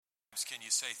times can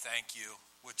you say thank you?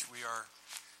 Which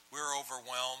we're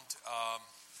overwhelmed.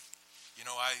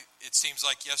 It seems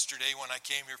like yesterday when I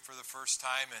came here for the first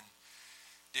time, and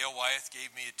Dale Wyeth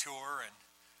gave me a tour, and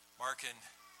Mark and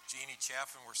Jeannie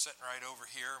Chaffin were sitting right over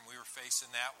here, and we were facing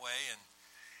that way, and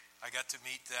I got to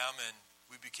meet them, and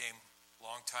we became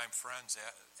longtime friends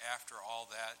after all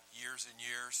that, years and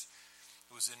years.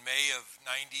 It was in May of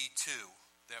 '92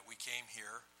 that we came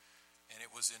here, and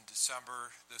it was in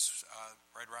December,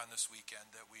 right around this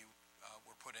weekend, that we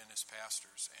were put in as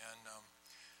pastors. And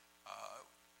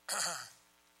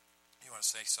you want to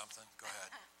say something? Go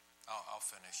ahead. I'll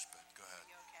finish, but go ahead.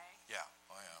 You okay? Yeah,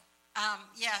 I am.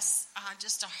 Yes,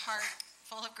 just a heart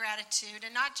full of gratitude,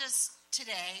 and not just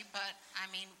today, but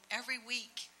every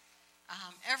week,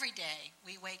 every day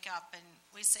we wake up and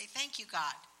we say, thank you,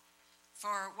 God,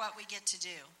 for what we get to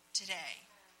do today.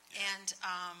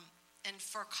 Yeah. And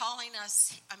for calling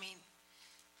us.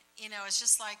 It's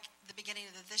just like the beginning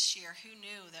of this year. Who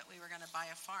knew that we were going to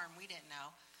buy a farm? We didn't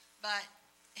know. But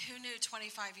who knew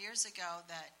 25 years ago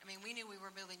that, we knew we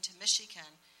were moving to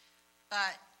Michigan,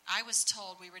 but I was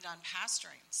told we were done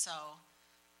pastoring. So,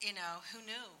 who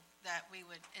knew that we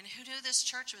would, and who knew this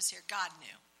church was here? God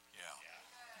knew. Yeah.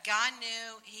 God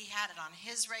knew. He had it on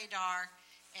his radar,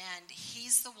 and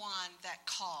he's the one that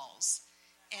calls.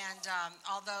 And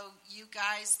although you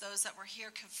guys, those that were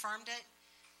here, confirmed it,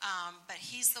 but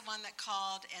he's the one that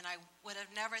called, and I would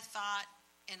have never thought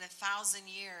in 1,000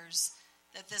 years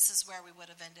that this is where we would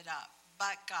have ended up.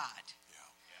 But God,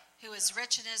 who is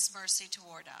rich in his mercy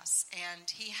toward us, and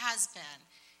he has been.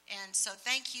 And so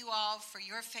thank you all for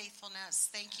your faithfulness.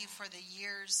 Thank you for the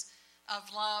years of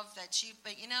love that you,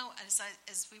 but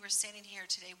as we were standing here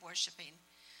today worshiping,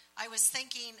 I was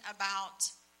thinking about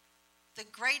the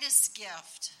greatest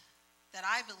gift that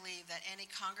I believe that any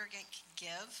congregant can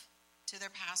give to their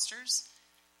pastors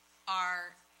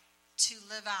are to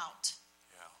live out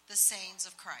the sayings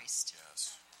of Christ.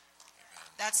 Yes.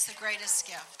 Amen. That's the greatest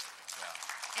gift.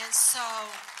 Yeah. And so,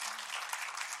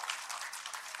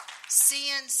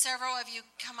 seeing several of you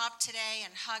come up today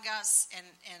and hug us, and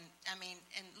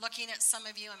looking at some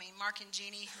of you, Mark and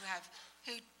Jeannie,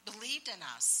 who believed in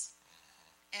us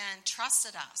and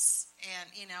trusted us, and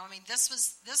this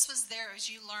was their, as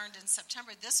you learned in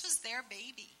September, this was their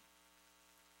baby.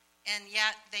 And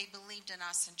yet they believed in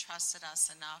us and trusted us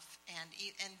enough, and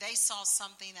they saw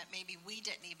something that maybe we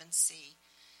didn't even see.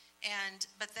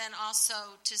 But then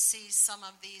also to see some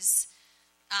of these,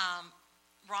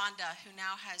 Rhonda, who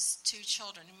now has 2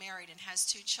 children, married and has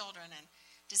 2 children, and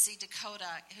to see Dakota,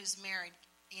 who's married,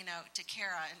 to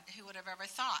Kara, and who would have ever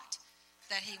thought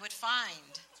that he would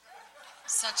find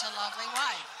such a lovely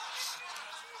wife.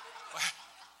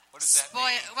 What does that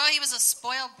mean? Well, he was a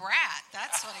spoiled brat.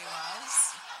 That's what he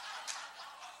was.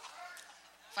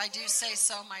 If I do say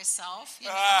so myself,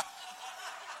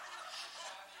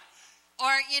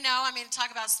 Or,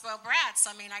 talk about spoiled brats.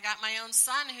 I got my own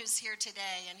son who's here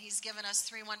today, and he's given us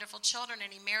 3 wonderful children,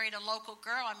 and he married a local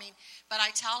girl. But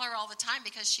I tell her all the time,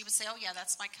 because she would say, oh, yeah,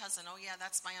 that's my cousin. Oh, yeah,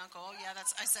 that's my uncle. Oh, yeah,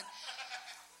 I said,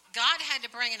 God had to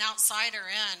bring an outsider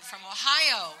in from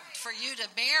Ohio for you to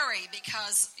marry,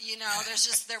 because,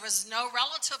 there was no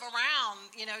relative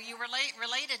around. You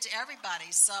related to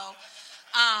everybody. So,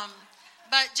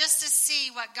 but just to see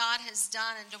what God has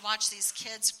done, and to watch these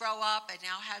kids grow up and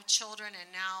now have children, and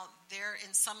now they're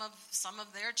in some of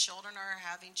their children are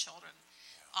having children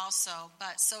also.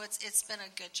 But so it's been a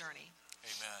good journey.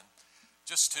 Amen.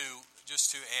 Just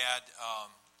to add,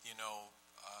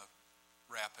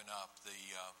 wrapping up,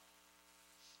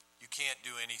 you can't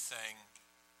do anything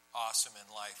awesome in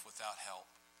life without help.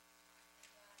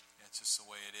 It's just the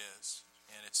way it is,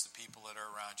 and it's the people that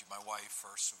are around you. My wife,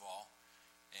 first of all.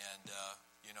 And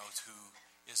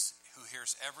who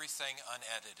hears everything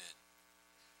unedited,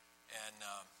 and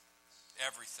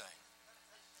everything.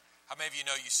 How many of you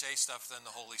know you say stuff, then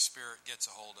the Holy Spirit gets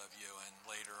a hold of you, and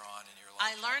later on in your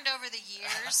life? I learned over the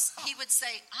years, he would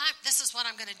say, this is what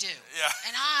I'm going to do. Yeah.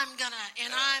 And I'm going to,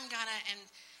 and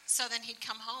so then he'd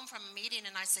come home from a meeting,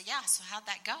 and I say, yeah, so how'd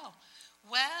that go?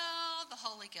 Well, the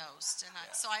Holy Ghost. And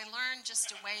so I learned just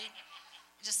to wait,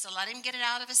 just to let him get it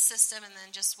out of his system, and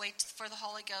then just wait for the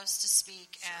Holy Ghost to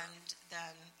speak. Sure. And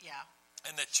then,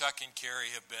 And that Chuck and Carrie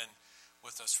have been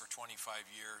with us for 25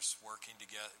 years, working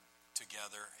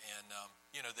together. And,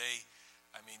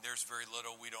 there's very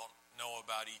little we don't know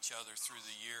about each other through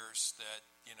the years that,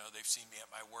 they've seen me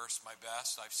at my worst, my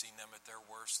best. I've seen them at their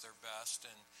worst, their best.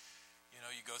 And,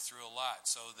 you go through a lot.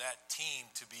 So that team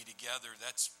to be together,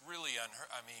 that's really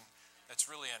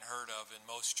unheard of. In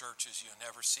most churches, you'll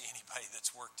never see anybody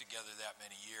that's worked together that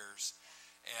many years.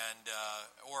 and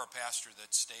or a pastor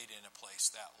that stayed in a place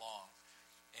that long.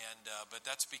 And but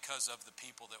that's because of the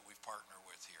people that we've partnered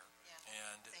with here,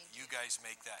 and you guys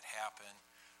make that happen.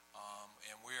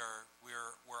 And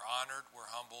we're honored,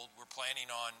 we're humbled. We're planning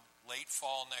on late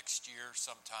fall next year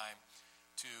sometime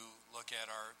to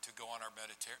go on our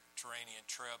Mediterranean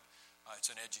trip.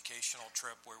 It's an educational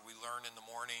trip where we learn in the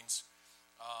mornings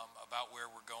about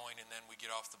where we're going, and then we get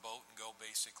off the boat and go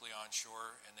basically on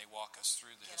shore, and they walk us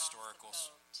through the historicals.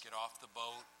 Get off the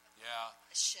boat. Yeah.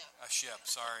 A ship.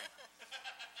 Sorry.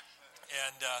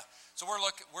 And so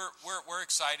we're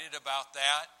excited about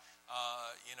that.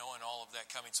 And all of that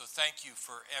coming. So thank you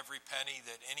for every penny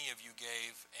that any of you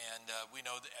gave. And we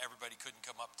know that everybody couldn't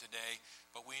come up today,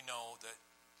 but we know that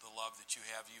the love that you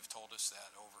have, you've told us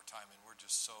that over time, and we're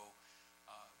just so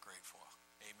grateful.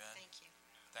 Amen.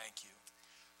 Thank you.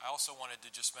 I also wanted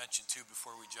to just mention, too,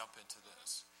 before we jump into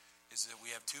this, is that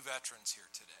we have two veterans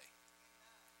here today.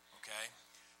 Okay?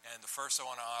 And the first I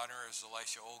want to honor is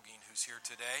Elisha Olgin, who's here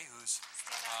today,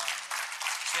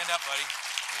 stand up, buddy.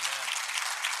 Amen.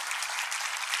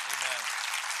 Amen.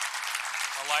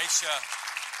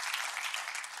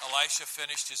 Elisha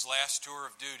finished his last tour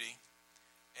of duty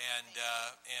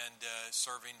and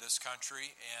serving this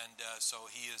country, and so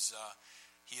he is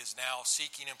now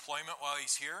seeking employment while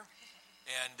he's here.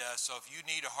 And so if you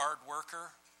need a hard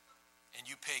worker and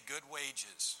you pay good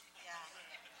wages,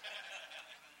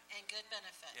 and good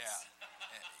benefits,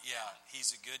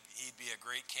 he'd be a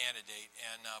great candidate.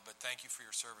 And but thank you for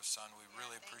your service, son. We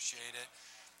really appreciate it.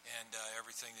 And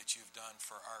everything that you've done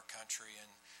for our country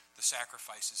and the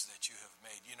sacrifices that you have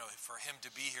made. For him to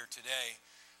be here today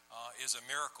is a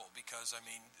miracle because, an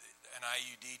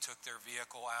IUD took their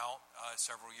vehicle out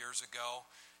several years ago,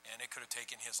 and it could have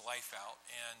taken his life out.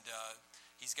 And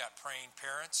he's got praying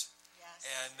parents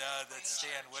that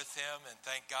stand with him, and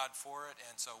thank God for it.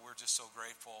 And so we're just so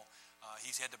grateful.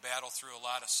 He's had to battle through a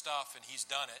lot of stuff, and he's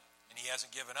done it, and he hasn't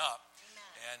given up.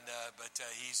 But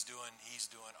he's doing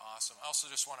awesome. I also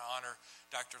just want to honor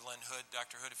Dr. Lynn Hood.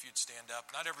 Dr. Hood, if you'd stand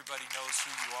up. Not everybody knows who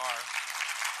you are.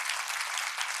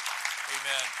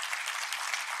 Amen.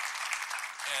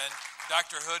 And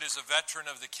Dr. Hood is a veteran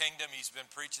of the kingdom. He's been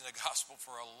preaching the gospel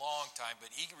for a long time, but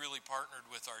he really partnered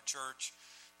with our church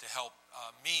to help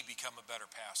me become a better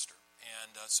pastor.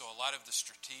 And so a lot of the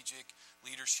strategic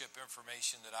leadership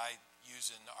information that I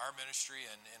use in our ministry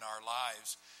and in our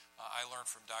lives, I learned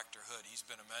from Dr. Hood. He's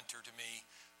been a mentor to me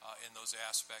in those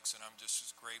aspects, and I'm just as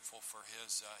grateful for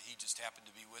his. He just happened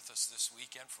to be with us this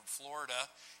weekend from Florida.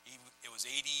 It was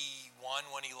 81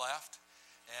 when he left,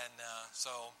 and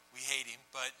so we hate him.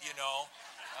 But,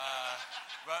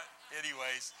 but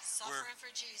anyways. Suffering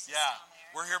for Jesus. Yeah,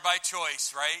 we're here by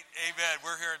choice, right? Amen.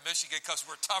 We're here in Michigan because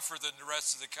we're tougher than the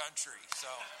rest of the country.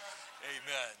 So,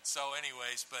 amen. So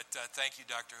anyways, but thank you,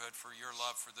 Dr. Hood, for your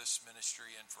love for this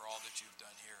ministry and for all that you've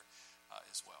done here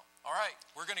as well. All right,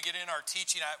 we're going to get in our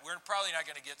teaching. We're probably not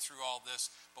going to get through all this,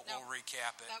 but we'll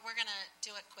recap it. But we're going to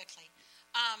do it quickly.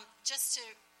 Just to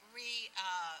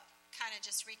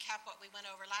recap what we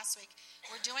went over last week,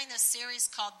 we're doing this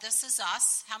series called This Is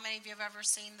Us. How many of you have ever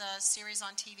seen the series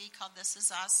on TV called This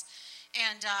Is Us?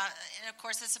 And of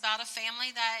course, it's about a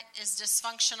family that is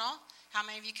dysfunctional. How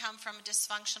many of you come from a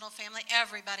dysfunctional family?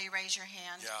 Everybody raise your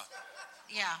hand.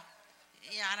 Yeah,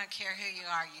 I don't care who you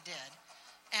are, you did.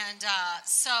 And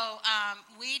so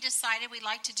we decided we'd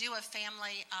like to do a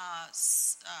family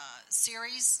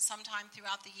series sometime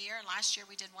throughout the year. And last year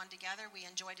we did one together. We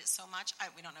enjoyed it so much.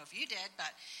 We don't know if you did,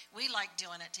 but we liked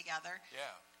doing it together. Yeah.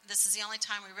 This is the only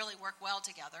time we really work well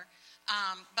together.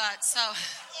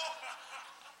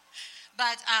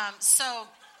 So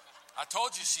I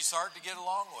told you she's hard to get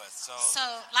along with. So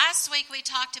last week we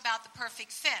talked about the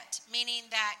perfect fit, meaning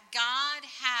that God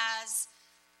has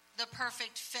the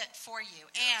perfect fit for you.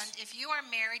 Yes. And if you are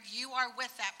married, you are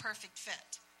with that perfect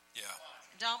fit. Yeah.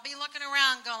 Don't be looking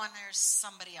around going, there's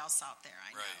somebody else out there,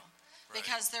 I know. Right.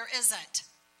 Because there isn't.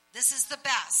 This is the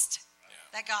best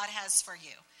that God has for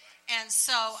you. And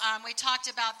so we talked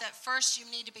about that first you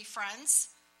need to be friends.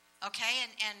 Okay,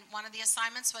 and one of the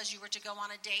assignments was you were to go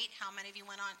on a date. How many of you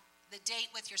went on the date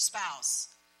with your spouse?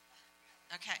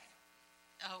 Okay.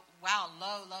 Oh, wow,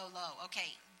 low.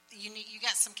 Okay, you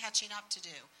got some catching up to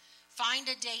do. Find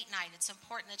a date night. It's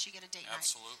important that you get a date night.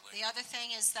 Absolutely. The other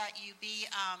thing is that you be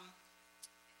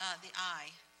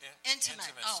intimate.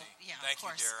 Intimacy. Oh, yeah, Thank of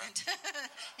course. You, Dara.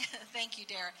 Thank you,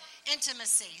 Dara.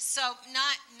 Intimacy. So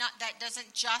not that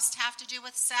doesn't just have to do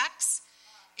with sex.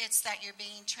 It's that you're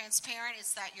being transparent.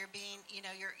 It's that you're being,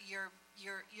 you're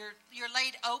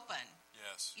laid open.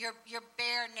 Yes. You're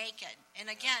bare naked. And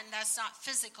again, that's not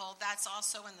physical. That's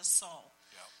also in the soul.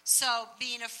 Yeah. So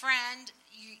being a friend,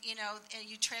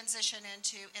 you transition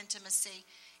into intimacy.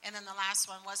 And then the last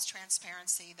one was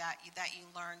transparency, that you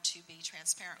learn to be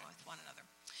transparent with one another.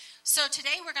 So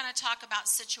today we're going to talk about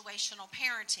situational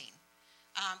parenting.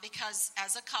 Because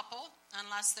as a couple,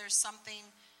 unless there's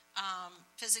something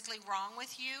physically wrong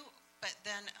with you, but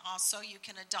then also you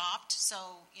can adopt.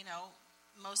 So,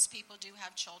 most people do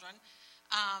have children.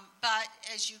 But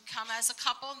as you come as a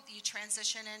couple, you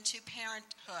transition into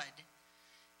parenthood.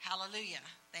 Hallelujah.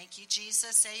 Thank you,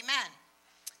 Jesus. Amen.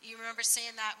 You remember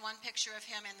seeing that one picture of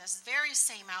him in this very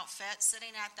same outfit,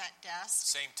 sitting at that desk.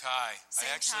 Same tie. I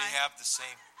actually have the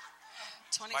same.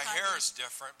 My hair is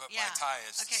different, but my tie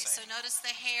is the same. Okay, so notice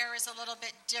the hair is a little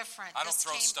bit different. I don't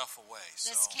throw stuff away.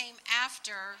 This came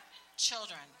after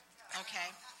children,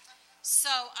 okay? So,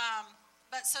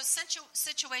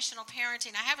 situational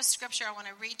parenting. I have a scripture I want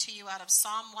to read to you out of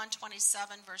Psalm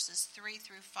 127, verses 3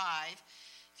 through 5.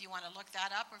 If you want to look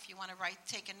that up, or if you want to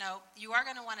take a note, you are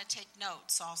going to want to take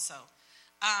notes also.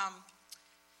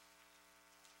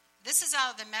 This is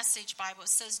out of the Message Bible. It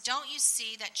says, "Don't you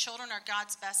see that children are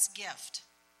God's best gift?"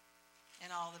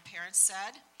 And all the parents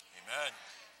said, "Amen."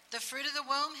 "The fruit of the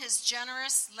womb, his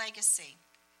generous legacy.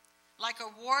 Like a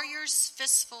warrior's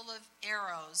fistful of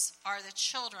arrows are the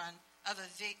children of a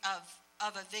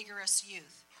vigorous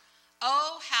youth.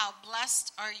 Oh, how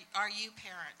blessed are you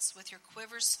parents, with your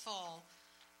quivers full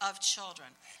of children."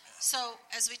 Amen. So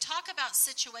as we talk about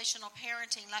situational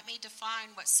parenting, let me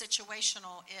define what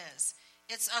situational is.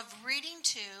 It's of reading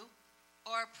to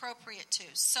or appropriate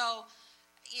to. So,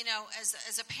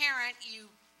 as a parent,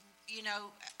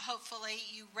 hopefully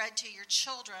you read to your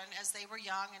children as they were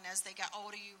young, and as they got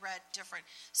older, you read different.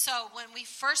 So when we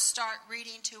first start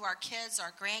reading to our kids,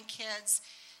 our grandkids,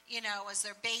 as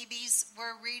they're babies,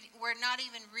 we're not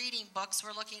even reading books,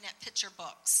 we're looking at picture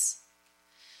books.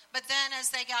 But then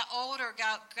as they got older,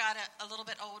 got a little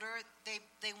bit older,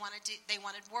 they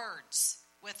wanted words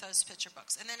with those picture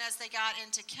books. And then as they got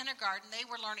into kindergarten, they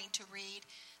were learning to read.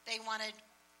 They wanted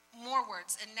more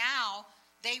words. And now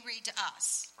they read to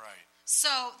us. Right.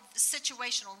 So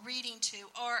situational, reading to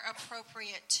or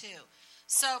appropriate to.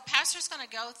 So Pastor's going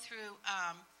to go through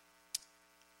a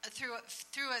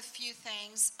few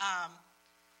things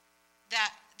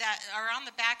that are on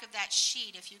the back of that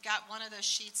sheet. If you got one of those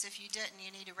sheets, if you didn't,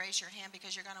 you need to raise your hand,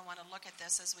 because you're going to want to look at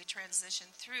this as we transition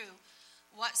through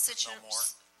what situation. No more?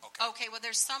 Okay, well,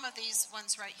 there's some of these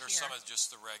ones right There's here. There's some of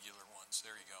just the regular ones.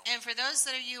 There you go. And for those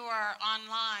of you who are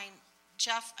online,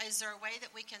 Jeff, is there a way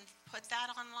that we can put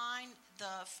that online,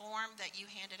 the form that you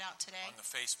handed out today? On the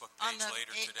Facebook page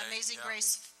later today. Amazing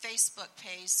Grace Facebook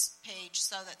page,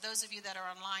 so that those of you that are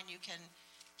online, you can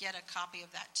get a copy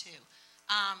of that too.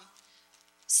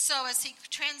 So as he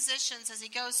transitions, as he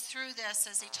goes through this,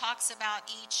 as he talks about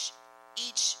each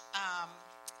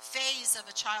phase of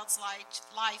a child's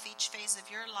life, each phase of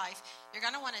your life, you're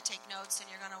going to want to take notes, and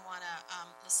you're going to want to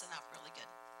listen up really good.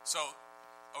 So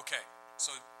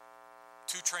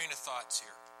two train of thoughts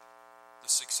here. The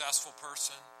successful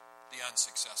person, the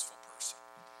unsuccessful person.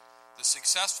 The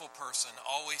successful person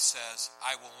always says,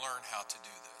 "I will learn how to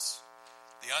do this."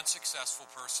 The unsuccessful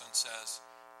person says,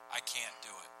 "I can't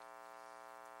do it."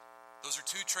 Those are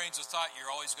two trains of thought you're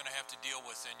always going to have to deal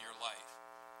with in your life.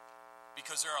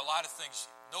 Because there are a lot of things,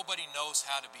 nobody knows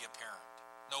how to be a parent.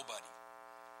 Nobody.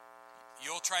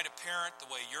 You'll try to parent the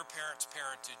way your parents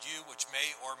parented you, which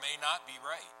may or may not be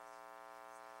right.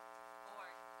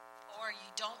 Or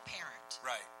you don't parent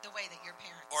right the way that your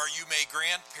parents. Or you may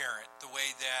grandparent the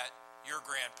way that your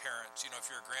grandparents, if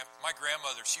you're my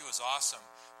grandmother, she was awesome.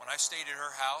 When I stayed at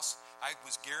her house, I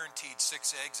was guaranteed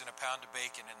 6 eggs and a pound of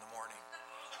bacon in the morning.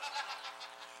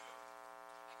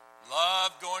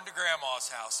 Loved going to Grandma's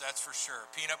house, that's for sure.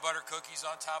 Peanut butter cookies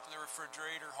on top of the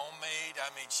refrigerator, homemade. I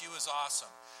mean, she was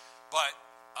awesome. But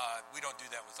we don't do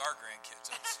that with our grandkids.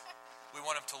 We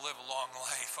want them to live a long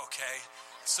life, okay?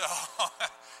 So,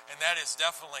 and that is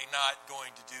definitely not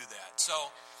going to do that.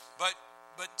 So, but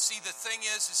see, the thing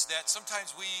is that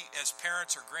sometimes we, as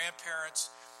parents or grandparents,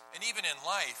 and even in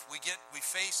life,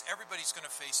 everybody's going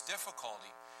to face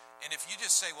difficulty. And if you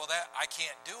just say, "Well, I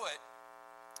can't do it,"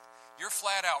 you're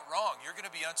flat out wrong. You're going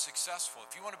to be unsuccessful.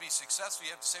 If you want to be successful,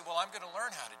 you have to say, "Well, I'm going to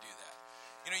learn how to do that."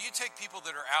 You take people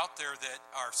that are out there that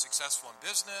are successful in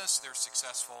business, they're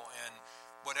successful in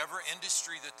whatever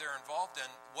industry that they're involved in,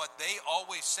 what they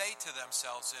always say to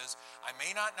themselves is, "I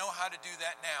may not know how to do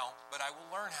that now, but I will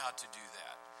learn how to do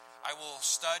that. I will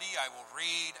study, I will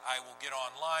read, I will get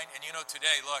online." And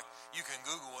today, look, you can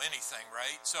Google anything,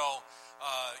 right? So,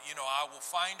 I will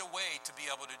find a way to be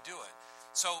able to do it.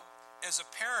 So as a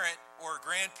parent or a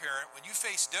grandparent, when you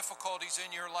face difficulties in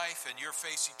your life and you're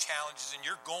facing challenges and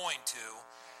you're going to,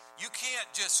 you can't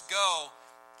just go,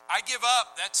 I give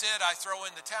up, that's it, I throw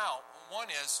in the towel. One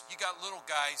is, you got little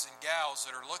guys and gals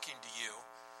that are looking to you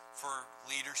for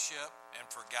leadership and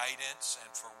for guidance and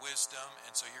for wisdom,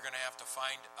 and so you're going to have to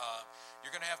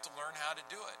you're going to have to learn how to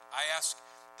do it. I ask,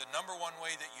 the number one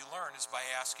way that you learn is by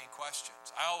asking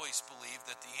questions. I always believe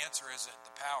that the answer isn't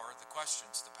the power, the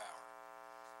question's the power.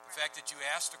 The fact that you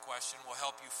asked a question will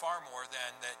help you far more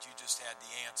than that you just had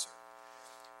the answer.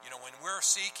 You know, when we're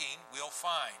seeking, we'll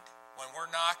find. When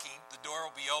we're knocking, the door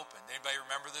will be opened. Anybody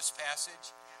remember this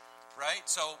passage? Right?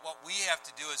 So what we have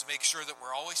to do is make sure that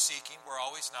we're always seeking, we're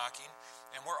always knocking,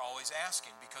 and we're always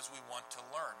asking because we want to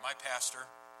learn. My pastor,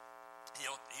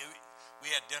 we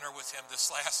had dinner with him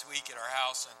this last week at our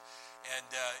house, and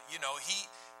you know, he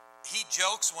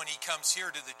jokes when he comes here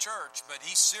to the church, but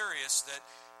he's serious that,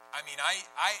 I mean, I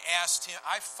asked him,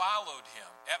 I followed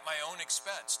him at my own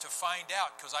expense to find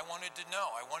out because I wanted to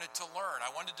know. I wanted to learn.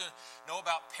 I wanted to know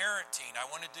about parenting. I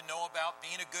wanted to know about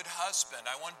being a good husband.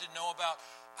 I wanted to know about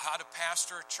how to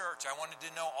pastor a church. I wanted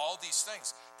to know all these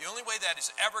things. The only way that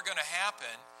is ever going to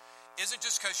happen isn't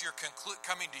just because you're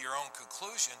coming to your own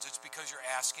conclusions. It's because you're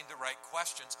asking the right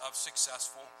questions of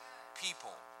successful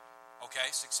people.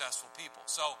 Okay, successful people.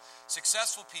 So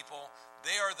successful people,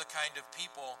 they are the kind of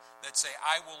people that say,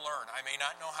 I will learn. I may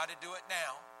not know how to do it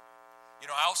now. You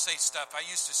know, I'll say stuff, I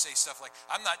used to say stuff like,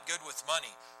 I'm not good with money.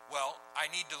 Well,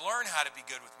 I need to learn how to be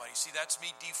good with money. See, that's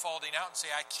me defaulting out and say,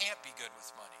 I can't be good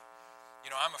with money. You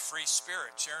know, I'm a free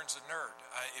spirit. Sharon's a nerd,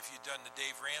 if you've done the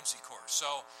Dave Ramsey course.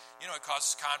 So, you know, it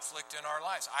causes conflict in our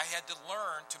lives. I had to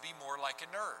learn to be more like a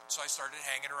nerd. So I started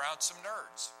hanging around some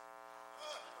nerds.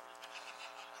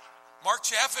 Mark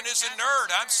Chaffin is a nerd.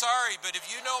 I'm sorry, but if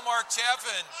you know Mark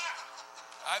Chaffin,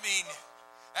 I mean,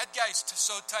 that guy's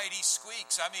so tight he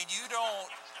squeaks. I mean,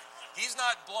 he's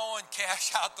not blowing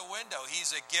cash out the window.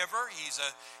 He's a giver. He's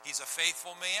a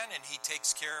faithful man, and he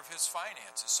takes care of his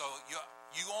finances. So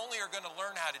you only are going to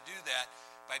learn how to do that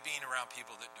by being around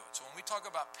people that do it. So when we talk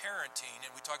about parenting and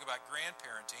we talk about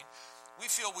grandparenting, we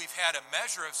feel we've had a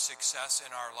measure of success in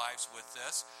our lives with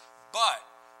this, but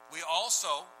we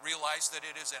also realize that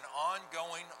it is an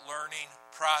ongoing learning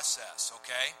process,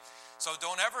 okay? So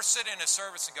don't ever sit in a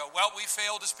service and go, well, we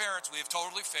failed as parents. We have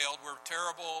totally failed. We're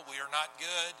terrible. We are not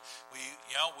good.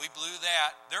 We blew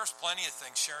that. There's plenty of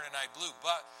things Sharon and I blew,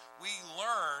 but we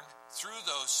learn through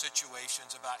those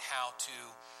situations about how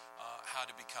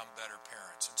to become better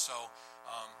parents. And so,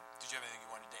 did you have anything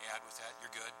you wanted to add with that?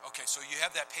 You're good? Okay, so you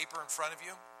have that paper in front of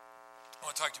you. I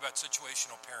want to talk to you about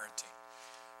situational parenting,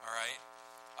 all right?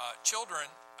 Children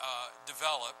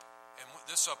develop, and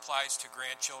this applies to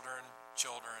grandchildren,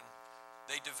 children.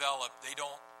 They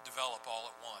don't develop all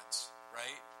at once,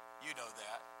 right? You know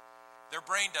that. Their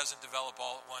brain doesn't develop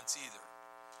all at once either.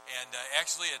 And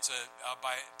actually, it's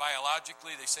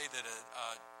biologically, they say that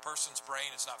a person's brain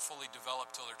is not fully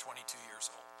developed till they're 22 years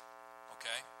old,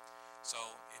 okay? So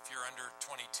if you're under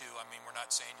 22, I mean, we're not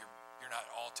saying you're not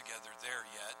altogether there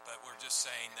yet, but we're just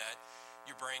saying that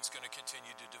your brain's going to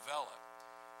continue to develop.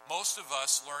 Most of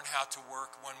us learn how to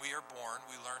work when we are born.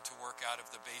 We learn to work out of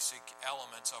the basic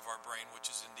elements of our brain, which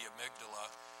is in the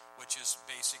amygdala, which is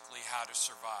basically how to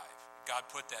survive. God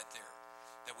put that there,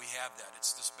 that we have that.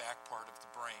 It's this back part of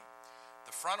the brain.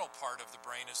 The frontal part of the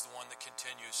brain is the one that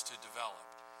continues to develop.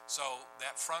 So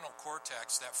that frontal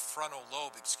cortex, that frontal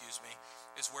lobe,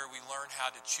 is where we learn how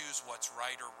to choose what's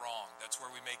right or wrong. That's where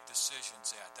we make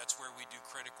decisions at. That's where we do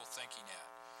critical thinking at.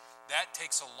 That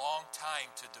takes a long time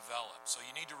to develop. So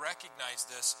you need to recognize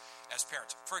this as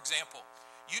parents. For example,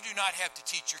 you do not have to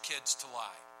teach your kids to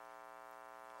lie.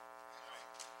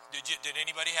 Did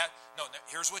anybody have? No,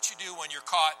 here's what you do when you're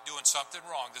caught doing something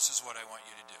wrong. This is what I want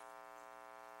you to do.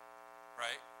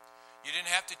 Right? You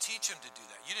didn't have to teach them to do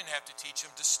that. You didn't have to teach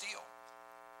them to steal.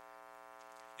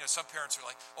 You know, some parents are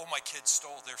like, oh, my kids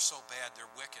stole. They're so bad. They're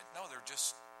wicked. No, they're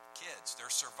just kids.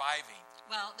 They're surviving.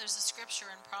 Well, there's a scripture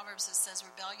in Proverbs that says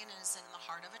rebellion is in the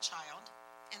heart of a child,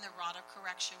 and the rod of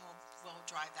correction will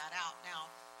drive that out. Now,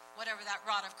 whatever that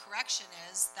rod of correction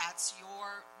is, that's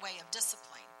your way of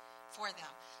discipline for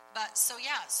them. But so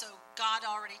God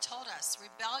already told us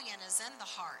rebellion is in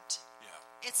the heart.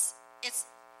 Yeah. It's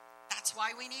that's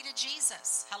why we needed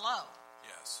Jesus. Hello.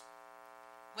 Yes.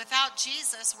 Without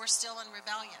Jesus, we're still in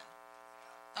rebellion.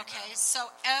 Okay,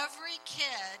 so every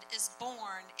kid is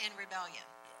born in rebellion.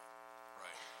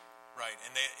 Yeah. Right,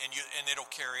 and it'll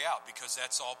carry out because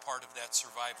that's all part of that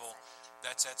survival.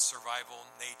 That's that survival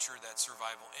nature, that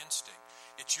survival instinct.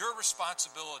 It's your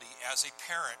responsibility as a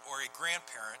parent or a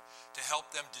grandparent to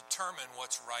help them determine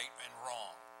what's right and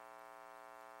wrong.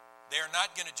 They're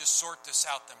not going to just sort this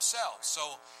out themselves.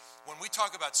 So when we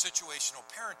talk about situational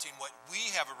parenting, what we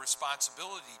have a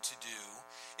responsibility to do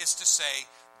is to say,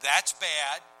 that's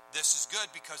bad, this is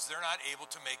good, because they're not able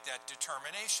to make that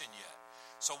determination yet.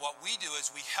 So what we do is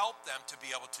we help them to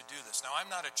be able to do this. Now, I'm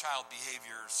not a child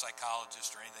behavior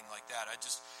psychologist or anything like that. I've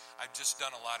just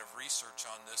done a lot of research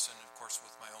on this, and of course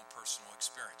with my own personal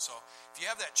experience. So if you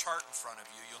have that chart in front of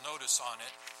you, you'll notice on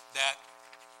it that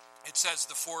it says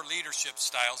the 4 leadership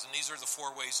styles, and these are the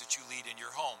 4 ways that you lead in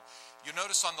your home. You'll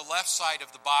notice on the left side of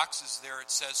the boxes there,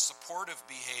 it says supportive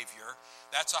behavior.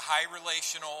 That's a high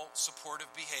relational supportive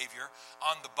behavior.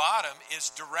 On the bottom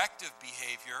is directive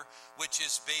behavior, which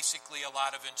is basically a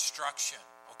lot of instruction,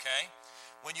 okay?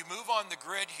 When you move on the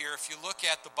grid here, if you look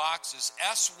at the boxes,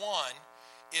 S1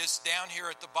 is down here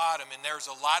at the bottom, and there's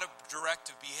a lot of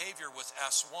directive behavior with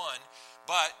S1,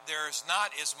 but there's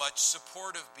not as much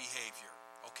supportive behavior,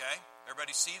 okay?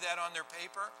 Everybody see that on their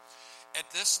paper? At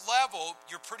this level,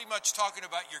 you're pretty much talking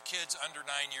about your kids under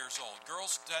 9 years old.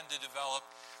 Girls tend to develop,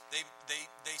 they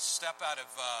step out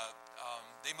of,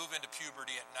 they move into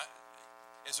puberty at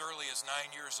as early as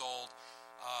 9 years old.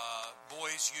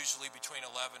 Boys usually between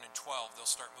 11 and 12, they'll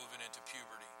start moving into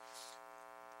puberty.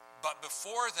 But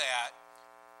before that,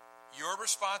 your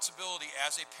responsibility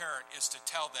as a parent is to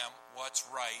tell them what's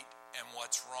right and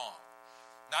what's wrong.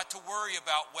 Not to worry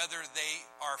about whether they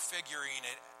are figuring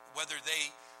it,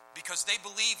 because they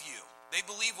believe you. They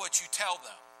believe what you tell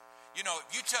them. You know,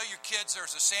 if you tell your kids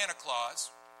there's a Santa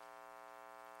Claus,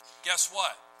 guess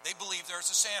what? They believe there's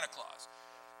a Santa Claus.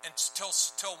 Until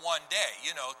one day,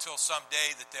 till some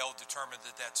day that they'll determine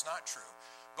that that's not true.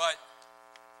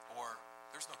 Or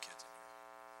there's no kids in here.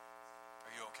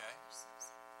 Are you okay?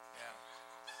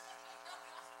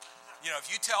 Yeah. If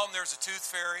you tell them there's a tooth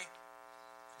fairy,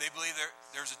 they believe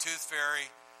there's a tooth fairy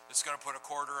that's going to put a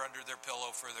quarter under their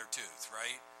pillow for their tooth,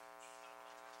 right?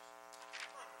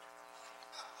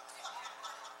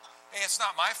 Hey, it's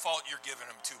not my fault you're giving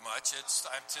them too much.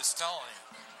 I'm just telling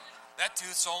you. That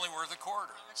tooth's only worth a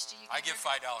quarter. How much do you I give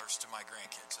 $5 to my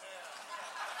grandkids.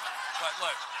 But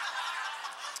look,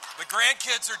 the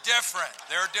grandkids are different.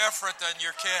 They're different than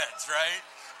your kids, right?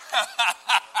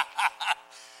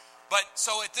 But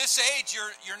so at this age,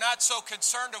 you're not so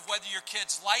concerned of whether your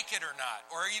kids like it or not,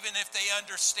 or even if they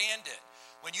understand it.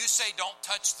 When you say don't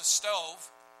touch the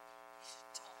stove,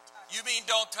 you mean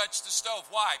don't touch the stove.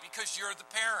 Why? Because you're the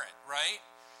parent, right?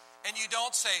 And you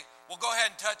don't say, well, go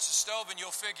ahead and touch the stove and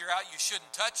you'll figure out you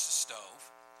shouldn't touch the stove.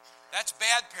 That's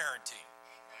bad parenting.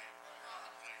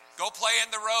 Go play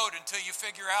in the road until you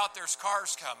figure out there's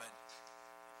cars coming.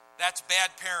 That's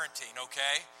bad parenting,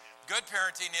 okay? Good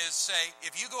parenting is say,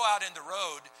 if you go out in the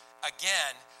road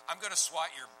again, I'm going to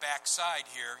swat your backside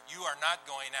here. You are not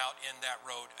going out in that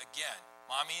road again.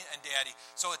 Mommy and Daddy.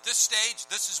 So at this stage,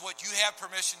 this is what you have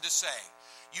permission to say.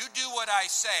 You do what I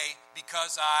say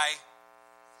because I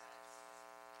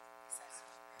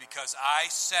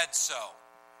said so.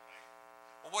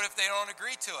 Well, what if they don't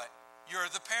agree to it? You're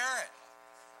the parent.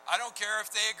 I don't care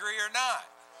if they agree or not.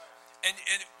 And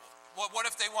what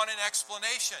if they want an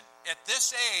explanation? At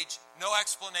this age, no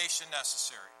explanation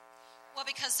necessary. Well,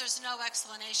 because there's no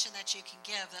explanation that you can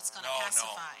give that's going to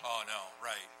pacify. Oh, no,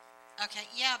 right. Okay,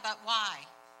 yeah, but why?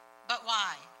 But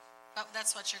why? But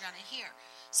that's what you're going to hear.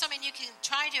 So, you can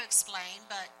try to explain,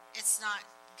 but it's not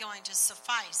going to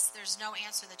suffice. There's no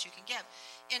answer that you can give.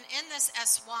 In this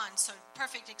S1, so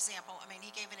perfect example,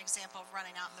 he gave an example of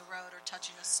running out in the road or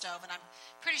touching a stove, and I'm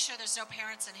pretty sure there's no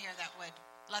parents in here that would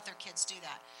let their kids do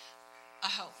that.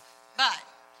 I hope. But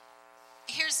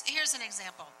here's an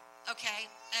example,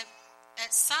 okay?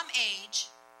 At some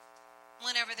age,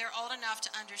 whenever they're old enough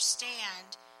to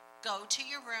understand, go to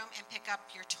your room and pick up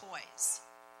your toys.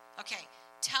 Okay,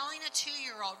 telling a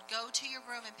 2-year-old, go to your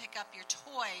room and pick up your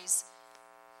toys,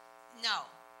 no.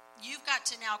 You've got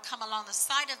to now come along the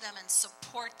side of them and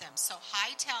support them. So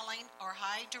high telling or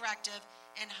high directive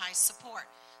and high support.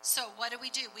 So what do?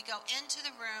 We go into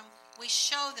the room, we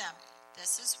show them,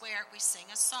 this is where we sing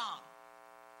a song.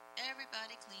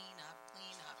 Everybody clean up,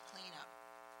 clean up, clean up.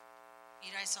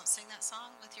 You guys don't sing that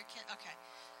song with your kid? Okay.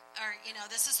 Or,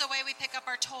 this is the way we pick up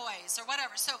our toys or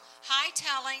whatever. So high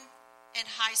telling and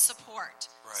high support.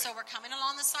 Right. So we're coming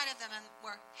along the side of them and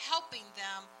we're helping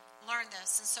them learn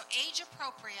this. And so age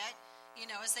appropriate,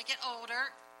 as they get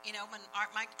older, when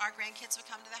our grandkids would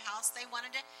come to the house, they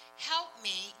wanted to help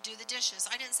me do the dishes.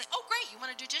 I didn't say, oh, great, you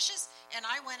want to do dishes? And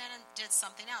I went in and did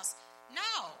something else.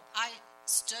 No, I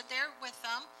stood there with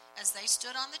them as they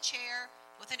stood on the chair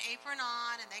with an apron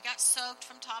on, and they got soaked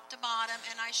from top to bottom,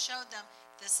 and I showed them,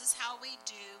 this is how we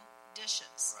do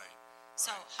dishes. Right.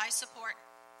 So high support,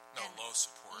 No, low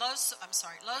support. Low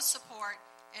support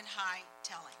and high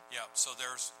telling. Yeah, so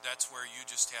that's where you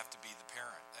just have to be the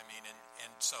parent. I mean,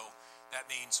 and so that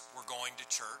means we're going to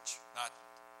church, not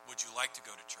would you like to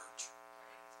go to church?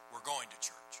 We're going to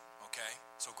church, okay?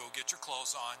 So go get your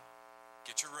clothes on,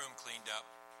 get your room cleaned up,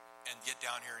 and get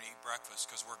down here and eat breakfast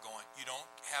because we're going. You don't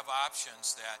have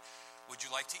options that, would you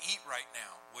like to eat right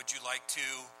now? Would you like to,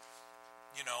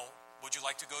 would you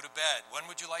like to go to bed? When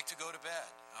would you like to go to bed?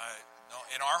 No,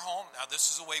 in our home, now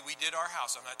this is the way we did our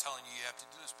house. I'm not telling you have to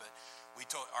do this, but we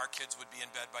told our kids would be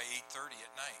in bed by 8:30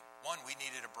 at night. One, we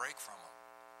needed a break from them.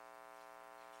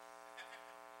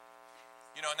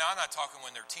 Now I'm not talking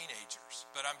when they're teenagers,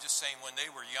 but I'm just saying when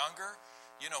they were younger,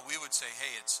 we would say,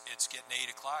 hey, it's getting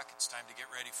 8 o'clock. It's time to get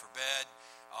ready for bed.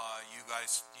 You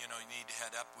guys, you need to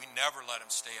head up. We never let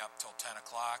them stay up till 10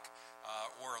 o'clock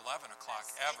or 11 o'clock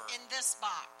ever. In this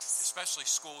box. Especially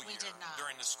school year. We did not.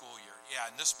 During the school year. Yeah,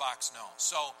 in this box, no.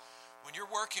 So when you're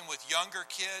working with younger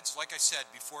kids, like I said,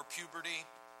 before puberty,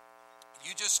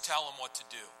 you just tell them what to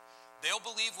do. They'll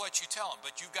believe what you tell them,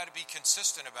 but you've got to be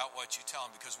consistent about what you tell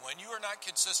them, because when you are not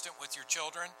consistent with your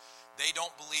children, they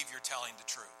don't believe you're telling the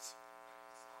truth.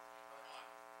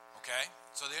 Okay?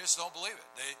 So they just don't believe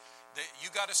it.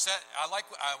 You got to set. I like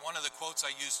one of the quotes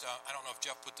I used. I don't know if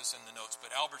Jeff put this in the notes,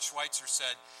 but Albert Schweitzer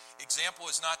said, "Example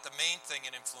is not the main thing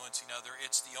in influencing other;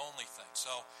 it's the only thing."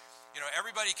 So,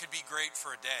 everybody could be great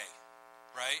for a day,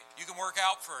 right? You can work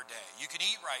out for a day. You can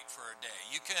eat right for a day.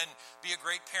 You can be a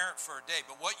great parent for a day.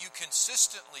 But what you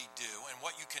consistently do and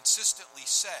what you consistently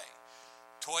say,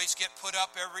 toys get put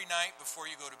up every night before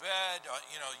you go to bed.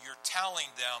 You're telling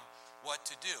them what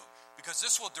to do. Because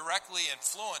this will directly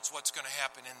influence what's going to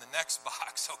happen in the next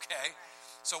box, okay?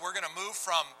 So we're going to move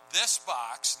from this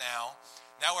box now.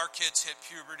 Now our kids hit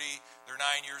puberty. They're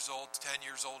 9 years old, 10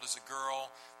 years old as a girl.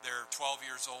 They're 12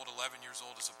 years old, 11 years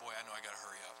old as a boy. I know I got to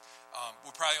hurry up.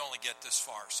 We'll probably only get this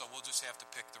far, so we'll just have to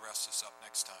pick the rest of this up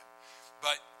next time.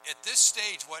 But at this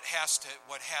stage, what has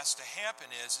to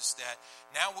happen is that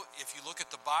now if you look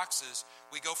at the boxes,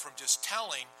 we go from just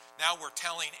telling, now we're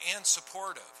telling and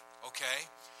supportive, okay?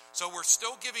 So we're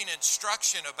still giving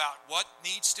instruction about what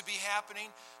needs to be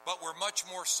happening, but we're much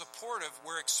more supportive.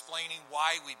 We're explaining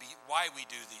why we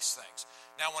do these things.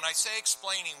 Now, when I say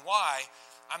explaining why,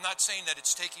 I'm not saying that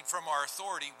it's taking from our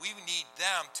authority. We need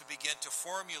them to begin to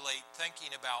formulate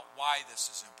thinking about why this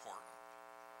is important.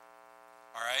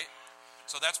 All right?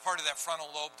 So that's part of that frontal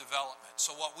lobe development.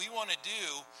 So what we want to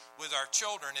do with our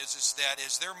children is that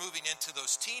as they're moving into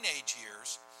those teenage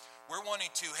years, we're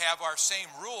wanting to have our same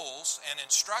rules and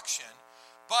instruction,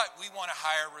 but we want a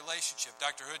higher relationship.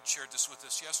 Dr. Hood shared this with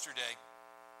us yesterday,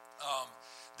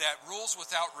 that rules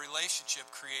without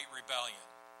relationship create rebellion.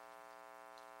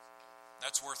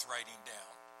 That's worth writing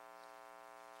down.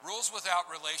 Rules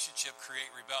without relationship create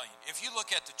rebellion. If you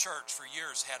look at the church for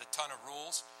years, had a ton of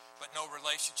rules, but no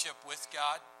relationship with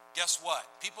God, guess what?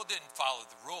 People didn't follow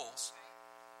the rules.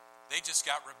 They just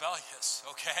got rebellious,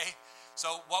 okay?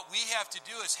 So what we have to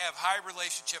do is have high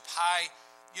relationship, high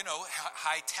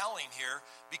telling here,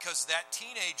 because that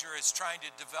teenager is trying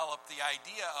to develop the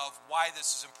idea of why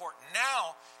this is important.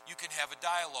 Now you can have a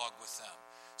dialogue with them.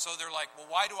 So they're like, well,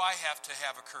 why do I have to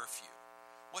have a curfew?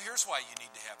 Well, here's why you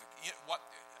need to have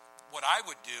what I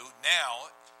would do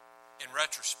now, in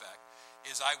retrospect,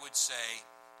 is I would say,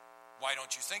 why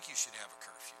don't you think you should have a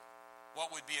curfew?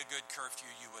 What would be a good curfew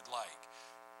you would like?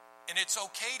 And it's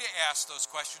okay to ask those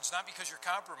questions, not because you're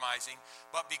compromising,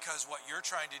 but because what you're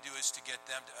trying to do is to get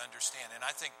them to understand. And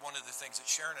I think one of the things that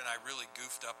Sharon and I really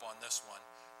goofed up on this one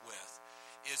with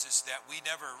is that we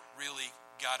never really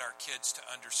got our kids to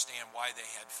understand why they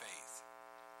had faith.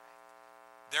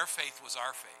 Their faith was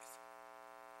our faith.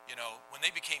 When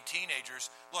they became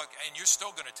teenagers, look, and you're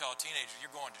still going to tell a teenager,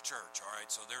 you're going to church, all right?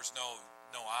 So there's no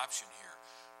option here.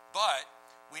 But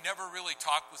we never really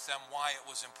talked with them why it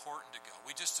was important to go.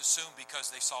 We just assumed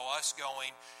because they saw us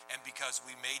going and because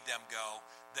we made them go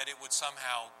that it would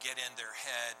somehow get in their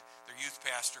head. Their youth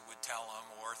pastor would tell them,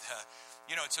 or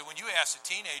so when you ask a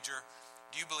teenager,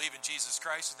 do you believe in Jesus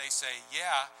Christ? And they say,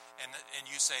 yeah. And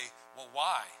you say, well,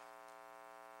 why?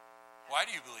 Why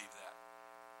do you believe that?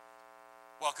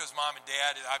 Well, because mom and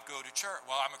dad, I go to church.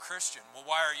 Well, I'm a Christian. Well,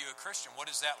 why are you a Christian? What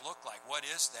does that look like? What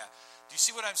is that? Do you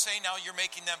see what I'm saying? Now you're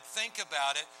making them think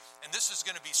about it, and this is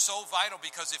going to be so vital,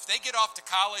 because if they get off to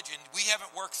college and we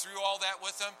haven't worked through all that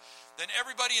with them, then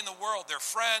everybody in the world, their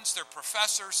friends, their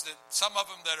professors, some of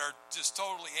them that are just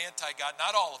totally anti-God,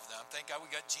 not all of them. Thank God we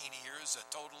got Jeannie here, who's a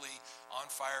totally on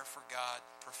fire for God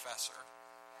professor.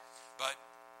 But,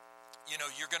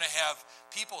 you're going to have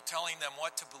people telling them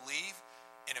what to believe,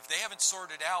 and if they haven't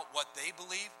sorted out what they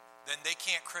believe, then they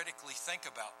can't critically think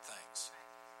about things.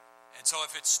 And so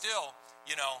if it's still,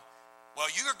 well,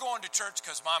 you're going to church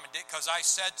because mom and dad, because I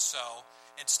said so,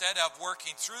 instead of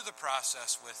working through the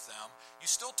process with them, you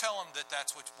still tell them that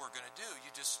that's what we're going to do.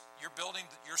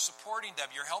 You're supporting them.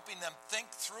 You're helping them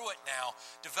think through it now,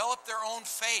 develop their own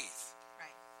faith.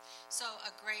 Right. So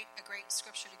a great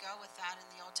scripture to go with that in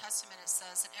the Old Testament, it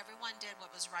says that everyone did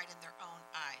what was right in their own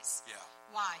eyes. Yeah.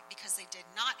 Why? Because they did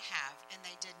not have and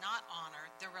they did not honor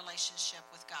their relationship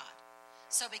with God.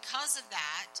 So because of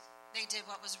that, they did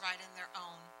what was right in their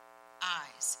own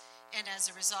eyes. And as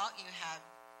a result, you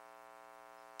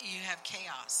have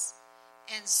chaos.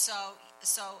 And so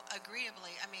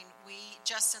agreeably, we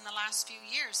just in the last few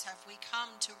years have we come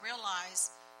to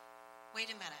realize,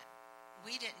 wait a minute,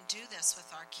 we didn't do this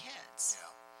with our kids. Yeah.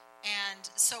 And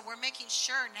so we're making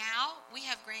sure now we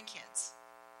have grandkids.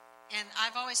 And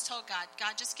I've always told God,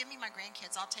 just give me my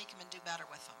grandkids. I'll take them and do better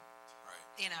with them.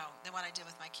 Right. Than what I did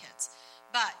with my kids.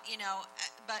 But,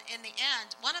 but in the end,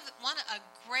 a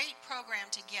great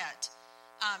program to get,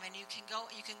 and you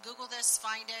can Google this,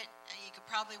 find it. You could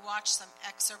probably watch some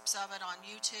excerpts of it on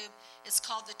YouTube. It's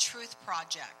called The Truth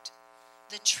Project.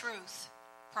 The Truth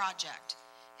Project.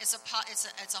 It's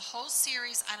a whole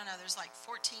series. I don't know. There's like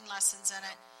 14 lessons in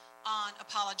it on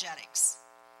apologetics.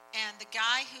 And the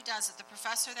guy who does it, the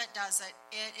professor that does it,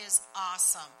 it is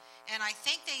awesome. And I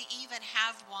think they even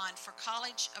have one for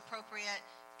college appropriate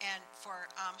and for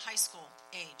high school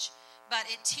age. But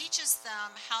it teaches them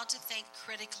how to think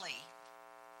critically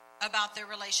about their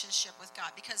relationship with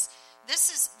God, because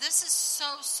this is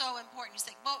so important. You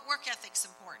think, well, work ethic's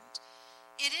important.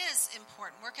 It is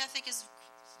important. Work ethic is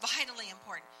vitally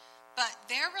important. But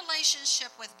their relationship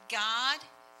with God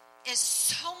is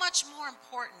so much more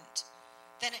important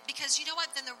than it, because you know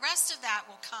what? Then the rest of that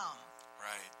will come.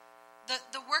 Right.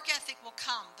 The work ethic will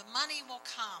come. The money will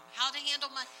come. How to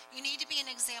handle money. You need to be an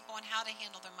example on how to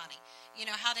handle their money.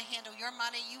 How to handle your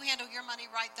money. You handle your money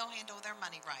right, they'll handle their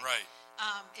money right. Right.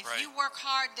 If you work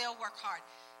hard, they'll work hard.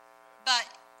 But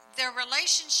their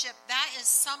relationship, that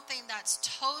is something that's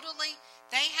totally,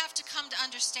 they have to come to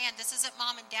understand this isn't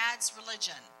mom and dad's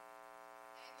religion.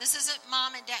 This isn't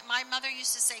mom and dad. My mother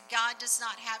used to say, God does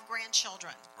not have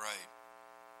grandchildren. Right.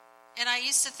 And I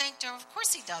used to think, of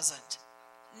course he doesn't.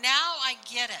 Now I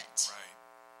get it. Right.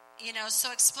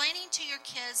 So explaining to your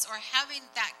kids or having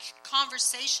that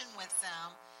conversation with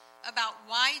them about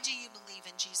why do you believe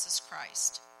in Jesus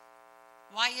Christ?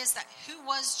 Why is that? Who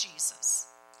was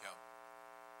Jesus? Yeah.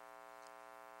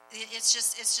 It's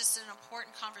just an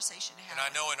important conversation to have. And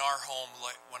I know in our home,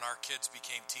 like when our kids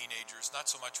became teenagers,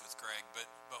 not so much with Greg, but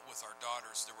with our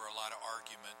daughters, there were a lot of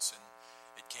arguments, and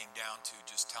it came down to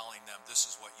just telling them, this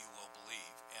is what you will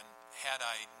believe. And had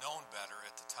I known better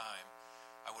at the time,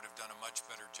 I would have done a much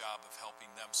better job of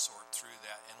helping them sort through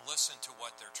that and listen to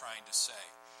what they're trying to say.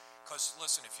 Because,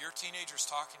 listen, if your teenager's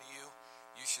talking to you,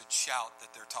 you should shout that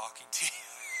they're talking to you.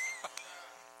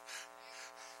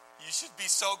 You should be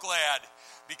so glad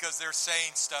because they're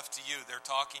saying stuff to you. They're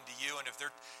talking to you. And if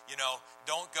they're,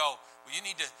 don't go, well, you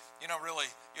need to,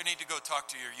 you need to go talk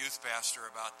to your youth pastor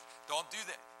about, don't do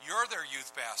that. You're their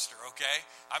youth pastor, okay?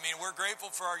 We're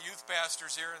grateful for our youth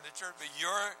pastors here in the church, but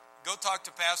go talk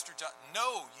to Pastor John.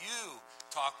 No, you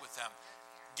talk with them.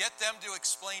 Get them to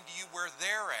explain to you where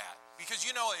they're at. Because,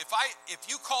 if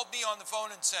you called me on the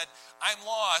phone and said, I'm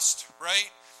lost, right?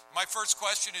 My first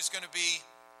question is going to be,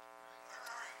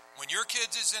 when your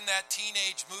kids is in that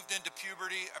teenage, moved into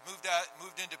puberty,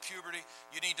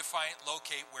 you need to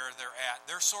locate where they're at.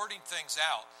 They're sorting things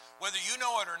out. Whether you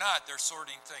know it or not, they're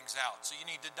sorting things out. So you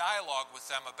need to dialogue with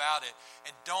them about it,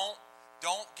 and don't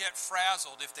get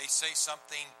frazzled if they say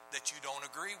something that you don't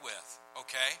agree with,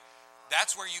 okay?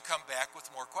 That's where you come back with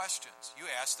more questions. You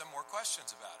ask them more questions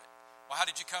about it. Well, how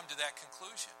did you come to that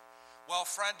conclusion? Well, a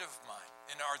friend of mine,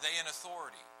 and are they in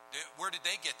authority? Where did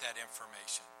they get that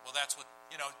information? Well, that's what,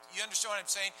 you understand what I'm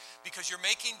saying? Because you're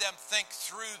making them think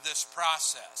through this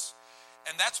process.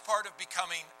 And that's part of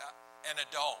becoming an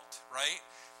adult, right?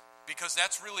 Because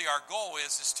that's really our goal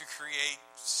is to create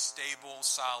stable,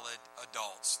 solid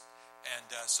adults. And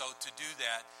so to do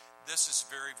that, this is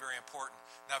very, very important.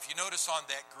 Now, if you notice on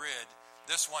that grid,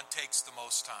 this one takes the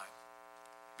most time.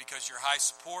 Because you're high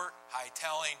support, high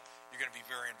telling, you're going to be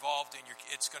very involved, and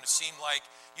it's going to seem like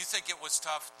you think it was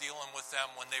tough dealing with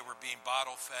them when they were being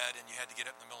bottle fed and you had to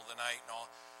get up in the middle of the night and all.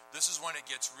 This is when it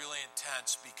gets really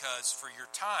intense because for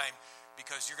your time,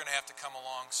 because you're going to have to come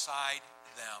alongside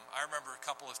them. I remember a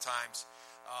couple of times,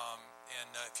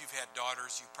 and if you've had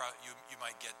daughters, you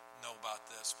might know about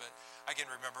this, but I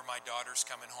can remember my daughters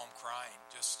coming home crying.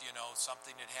 Just,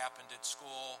 something had happened at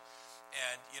school,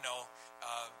 and,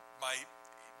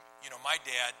 my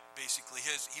dad basically,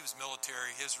 he was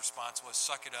military. His response was,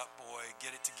 suck it up, boy,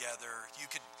 get it together.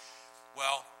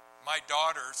 My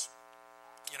daughters,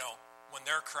 when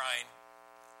they're crying,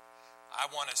 I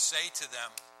want to say to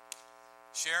them,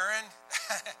 Sharon,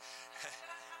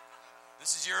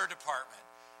 this is your department.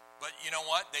 But you know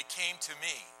what? They came to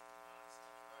me.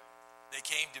 They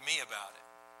came to me about it.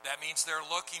 That means they're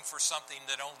looking for something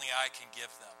that only I can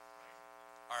give them.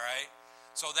 All right?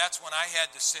 So that's when I had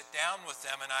to sit down with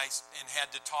them and had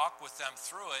to talk with them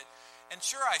through it. And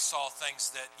sure, I saw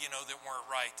things that, that weren't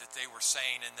right, that they were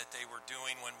saying and that they were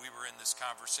doing when we were in this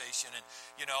conversation. And,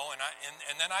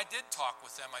 and then I did talk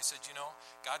with them. I said,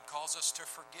 God calls us to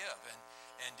forgive.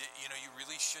 And you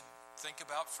really should think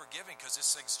about forgiving, because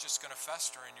this thing's just going to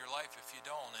fester in your life if you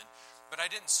don't. But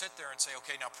I didn't sit there and say,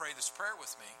 okay, now pray this prayer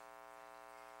with me.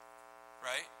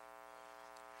 Right?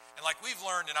 And like we've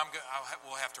learned, and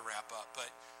we'll have to wrap up,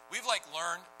 but we've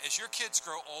learned, as your kids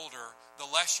grow older, the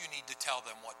less you need to tell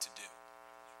them what to do.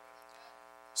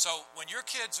 So when your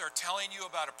kids are telling you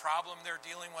about a problem they're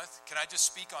dealing with, can I just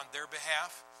speak on their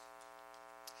behalf?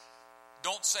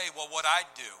 Don't say, well, what I'd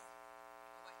do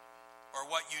or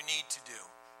what you need to do.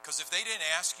 Because if they didn't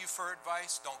ask you for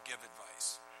advice, don't give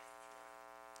advice.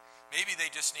 Maybe they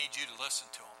just need you to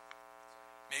listen to them.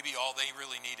 Maybe all they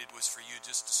really needed was for you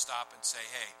just to stop and say,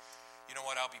 hey, you know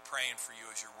what, I'll be praying for you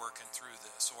as you're working through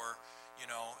this. Or,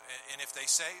 and if they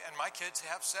say, and my kids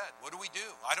have said, what do we do?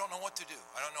 I don't know what to do.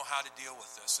 I don't know how to deal with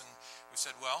this. And we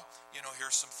said, well,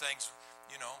 here's some things,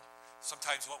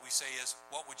 sometimes what we say is,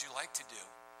 what would you like to do?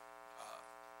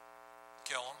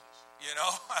 Kill them,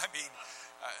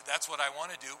 that's what I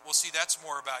want to do. Well, see, that's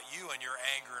more about you and your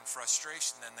anger and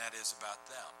frustration than that is about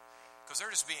them. Because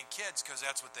they're just being kids, because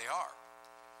that's what they are.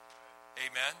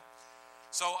 Amen?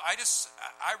 So I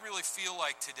really feel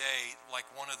like today,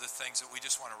 one of the things that we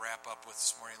just want to wrap up with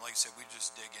this morning, like I said, we're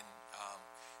just digging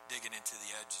into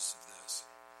the edges of this.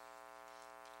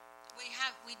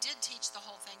 We did teach the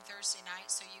whole thing Thursday night,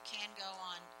 so you can go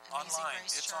on Amazing online.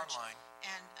 Grace It's Church. Online.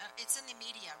 And it's in the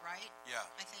media, right? Yeah.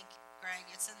 I think, Greg,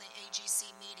 it's in the AGC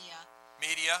media.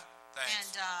 Media, thanks.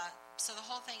 And so the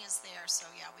whole thing is there. So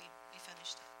yeah, we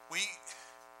finished it.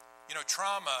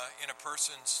 Trauma in a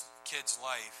kid's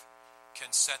life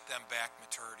can set them back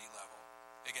maturity level.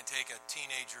 It can take a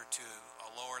teenager to a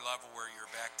lower level where you're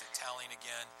back to telling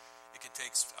again. It can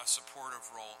take a supportive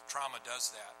role. Trauma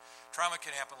does that. Trauma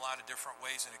can happen a lot of different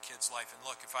ways in a kid's life. And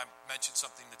look, if I mention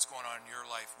something that's going on in your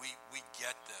life, we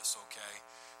get this, okay?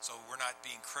 So we're not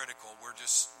being critical. We're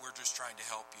just trying to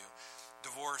help you.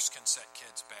 Divorce can set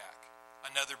kids back.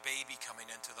 Another baby coming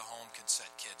into the home can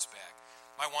set kids back.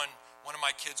 One of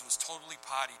my kids was totally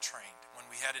potty trained. When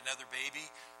we had another baby,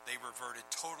 they reverted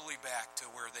totally back to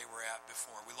where they were at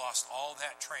before. We lost all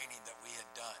that training that we had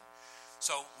done.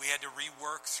 So we had to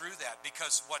rework through that,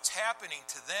 because what's happening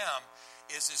to them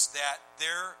is that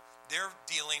they're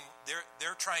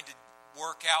trying to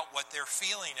work out what they're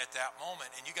feeling at that moment,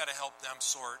 and you got to help them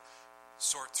sort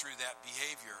through that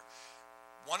behavior.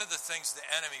 One of the things the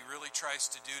enemy really tries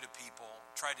to do to people,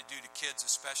 try to do to kids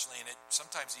especially, and it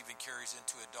sometimes even carries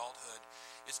into adulthood,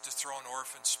 is to throw an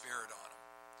orphan spirit on them,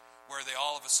 where they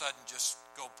all of a sudden just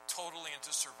go totally into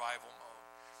survival mode.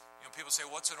 People say,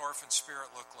 what's an orphan spirit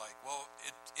look like? Well,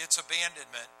 it's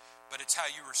abandonment, but it's how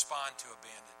you respond to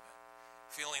abandonment,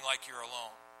 feeling like you're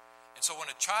alone. And so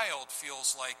when a child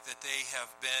feels like that they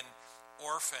have been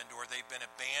orphaned or they've been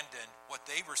abandoned, what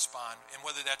they respond, and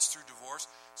whether that's through divorce,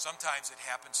 sometimes it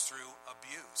happens through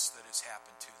abuse that has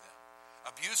happened to them.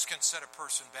 Abuse can set a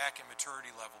person back in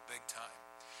maturity level big time.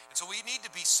 And so we need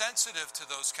to be sensitive to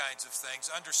those kinds of things,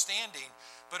 understanding,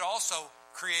 but also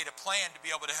create a plan to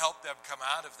be able to help them come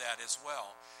out of that as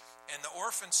well. And the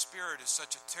orphan spirit is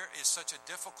such a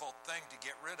difficult thing to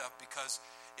get rid of, because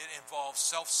it involves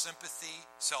self-sympathy,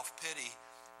 self-pity,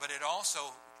 but it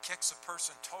also kicks a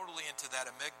person totally into that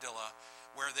amygdala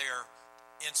where they're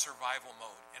in survival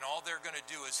mode. And all they're going to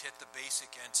do is hit the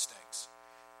basic instincts: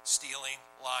 stealing,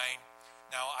 lying.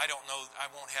 Now, I don't know, I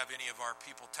won't have any of our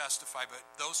people testify, but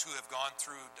those who have gone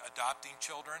through adopting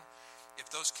children,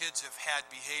 if those kids have had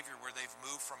behavior where they've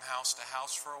moved from house to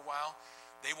house for a while,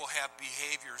 they will have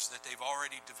behaviors that they've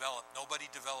already developed. Nobody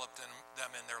developed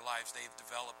them in their lives. They've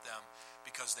developed them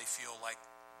because they feel like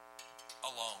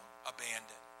alone,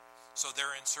 abandoned. So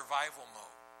they're in survival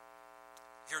mode.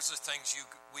 Here's the things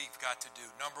we've got to do.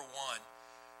 Number one,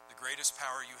 the greatest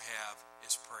power you have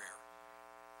is prayer.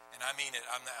 And I mean it.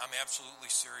 I'm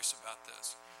absolutely serious about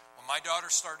this. When my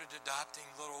daughter started adopting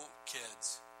little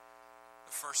kids,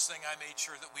 the first thing I made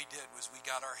sure that we did was we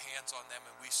got our hands on them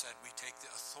and we said we take the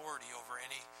authority over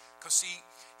any. Because see,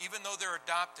 even though they're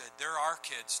adopted, they're our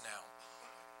kids now.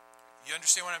 You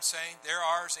understand what I'm saying? They're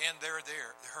ours and they're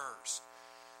hers.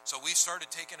 So we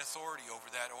started taking authority over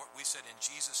that. We said, in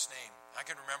Jesus' name. I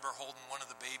can remember holding one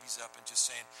of the babies up and just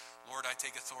saying, Lord, I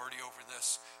take authority over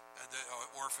this the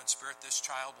orphan spirit. This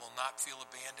child will not feel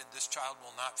abandoned. This child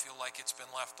will not feel like it's been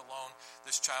left alone.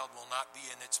 This child will not be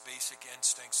in its basic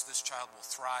instincts. This child will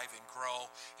thrive and grow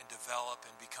and develop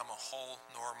and become a whole,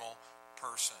 normal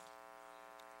person.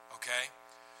 Okay?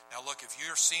 Now look, if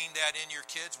you're seeing that in your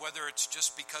kids, whether it's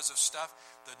just because of stuff,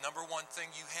 the number one thing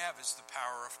you have is the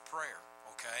power of prayer,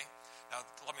 okay? Now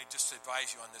let me just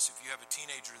advise you on this. If you have a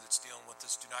teenager that's dealing with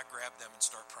this, do not grab them and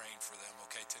start praying for them,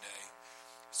 okay, today.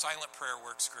 Silent prayer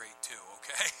works great too,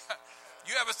 okay?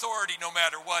 You have authority no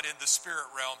matter what in the spirit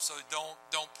realm, so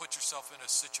don't put yourself in a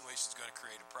situation that's going to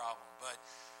create a problem.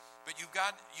 But you've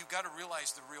got to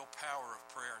realize the real power of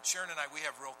prayer. And Sharon and I, we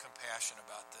have real compassion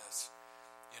about this.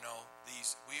 You know,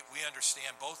 we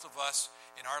understand both of us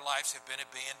in our lives have been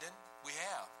abandoned. We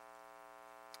have.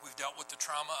 We've dealt with the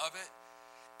trauma of it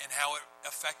and how it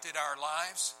affected our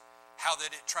lives, how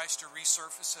that it tries to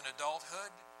resurface in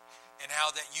adulthood, and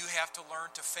how that you have to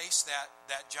learn to face that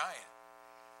giant.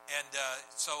 And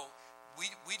so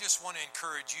we just want to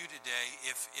encourage you today,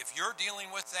 if you're dealing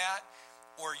with that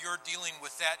or you're dealing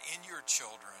with that in your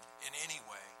children in any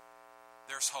way,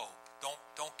 there's hope.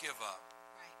 Don't give up.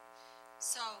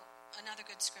 So, another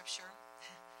good scripture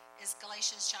is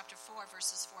Galatians chapter 4,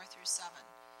 verses 4 through 7,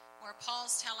 where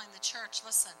Paul's telling the church,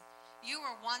 listen, you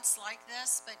were once like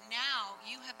this, but now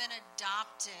you have been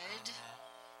adopted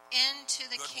into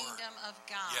the kingdom of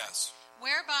God. Yes.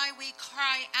 Whereby we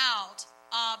cry out,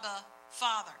 Abba,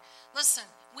 Father. Listen,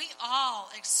 we all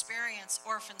experience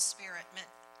orphan spirit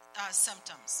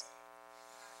symptoms.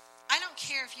 I don't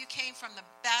care if you came from the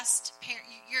best parent.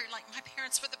 You're like, my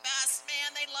parents were the best,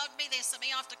 man. They loved me. They sent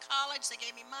me off to college. They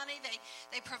gave me money.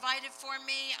 They provided for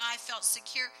me. I felt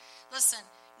secure. Listen,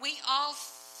 we all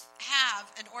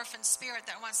have an orphan spirit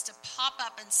that wants to pop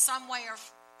up in some way or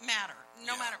matter,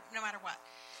 no matter what.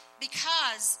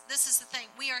 Because this is the thing,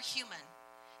 we are human.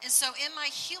 And so in my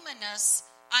humanness,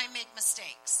 I make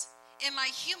mistakes. In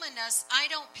my humanness, I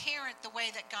don't parent the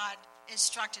way that God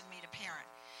instructed me to parent.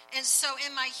 And so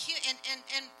in my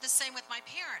and the same with my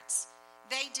parents.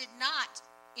 They did not,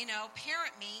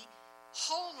 parent me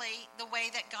wholly the way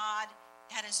that God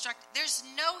had instructed. There's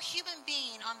no human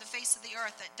being on the face of the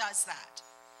earth that does that.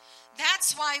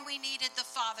 That's why we needed the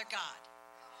Father God.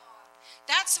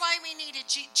 That's why we needed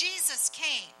Jesus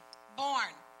came,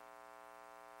 born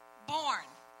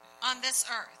on this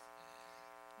earth,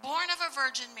 born of a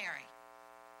Virgin Mary.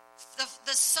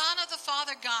 The Son of the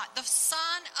Father God, the Son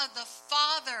of the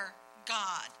Father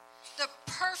God, the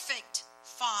perfect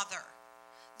Father,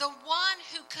 the one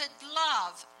who could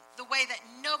love the way that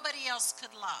nobody else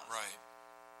could love. Right.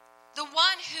 The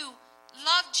one who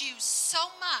loved you so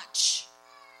much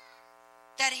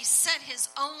that he sent his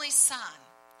only Son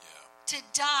to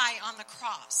die on the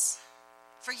cross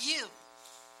for you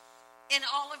in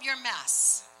all of your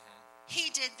mess. He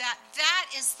did that. That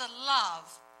is the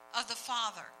love of the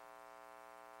Father.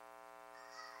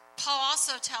 Paul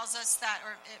also tells us that,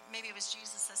 or maybe it was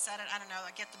Jesus that said it, I don't know,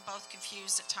 I get them both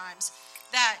confused at times,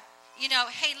 that,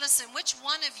 hey, listen, which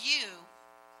one of you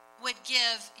would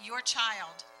give your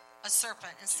child a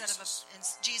serpent instead of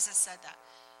Jesus said that.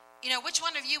 Which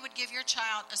one of you would give your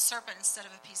child a serpent instead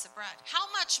of a piece of bread? How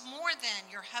much more then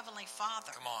your heavenly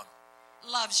Father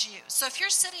loves you? So if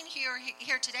you're sitting here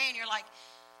today and you're like,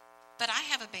 but I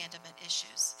have abandonment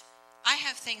issues. I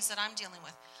have things that I'm dealing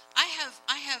with. I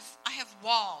have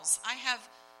walls. I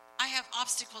have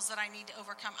obstacles that I need to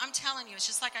overcome. I'm telling you, it's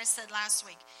just like I said last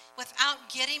week. Without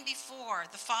getting before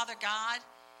the Father God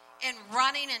and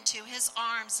running into his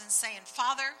arms and saying,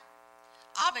 Father,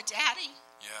 Abba, Daddy.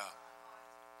 Yeah.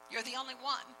 You're the only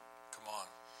one. Come on.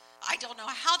 I don't know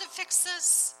how to fix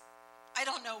this. I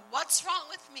don't know what's wrong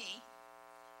with me,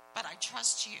 but I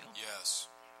trust you. Yes.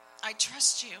 I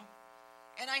trust you.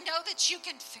 And I know that you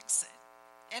can fix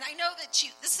it. And I know that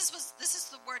this is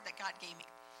the word that God gave me.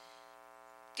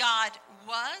 God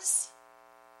was,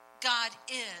 God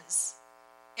is,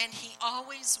 and he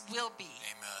always will be.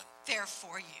 Amen. There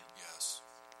for you. Yes.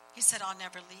 He said, I'll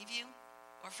never leave you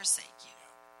or forsake you.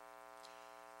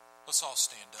 Let's all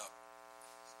stand up.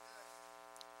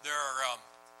 There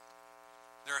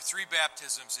are three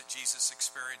baptisms that Jesus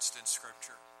experienced in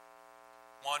Scripture.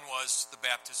 One was the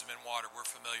baptism in water. We're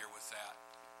familiar with that.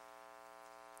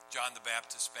 John the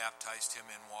Baptist baptized him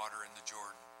in water in the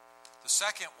Jordan. The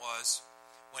second was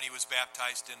when he was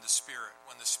baptized in the Spirit,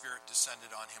 when the Spirit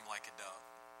descended on him like a dove.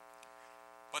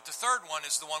 But the third one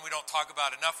is the one we don't talk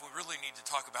about enough. We really need to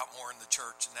talk about more in the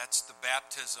church, and that's the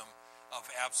baptism of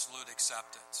absolute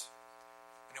acceptance.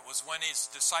 And it was when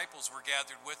his disciples were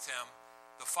gathered with him,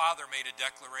 the Father made a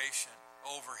declaration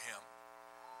over him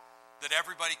that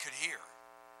everybody could hear.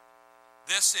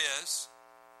 This is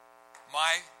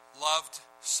my loved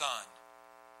Son,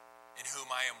 in whom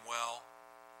I am well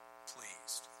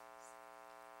pleased.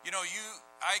 You know,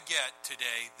 I get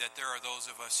today that there are those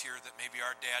of us here that maybe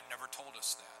our dad never told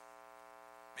us that.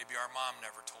 Maybe our mom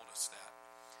never told us that.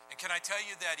 And can I tell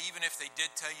you that even if they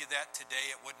did tell you that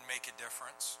today, it wouldn't make a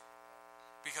difference?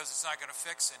 Because it's not going to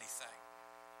fix anything.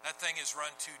 That thing is run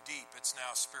too deep. It's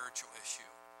now a spiritual issue.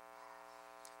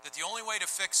 That the only way to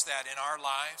fix that in our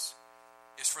lives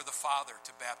is for the Father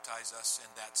to baptize us in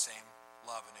that same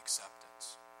love and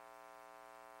acceptance.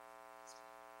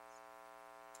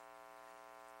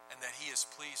 And that he is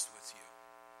pleased with you.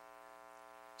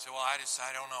 So, well, I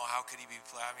don't know, how could he be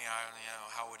pleased? I mean,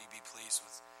 how would he be pleased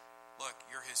with? Look,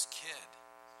 you're his kid.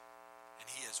 And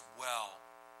he is well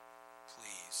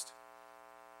pleased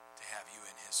to have you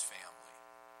in his family.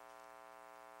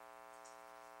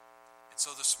 And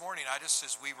so this morning,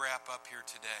 as we wrap up here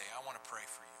today, I want to pray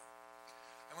for you.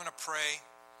 I'm going to pray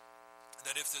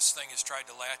that if this thing has tried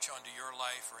to latch onto your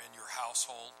life or in your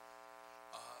household,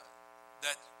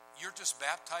 that you're just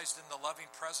baptized in the loving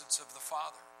presence of the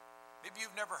Father. Maybe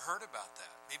you've never heard about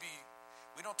that. Maybe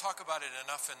we don't talk about it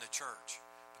enough in the church.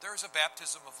 But there is a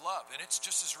baptism of love, and it's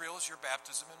just as real as your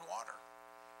baptism in water.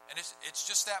 And it's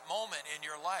just that moment in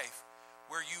your life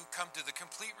where you come to the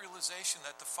complete realization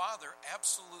that the Father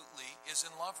absolutely is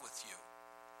in love with you,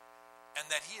 and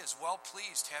that he is well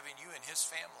pleased having you in his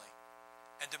family,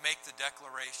 and to make the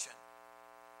declaration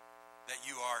that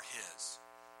you are his.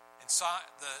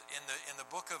 In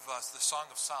the book of the Song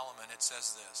of Solomon, it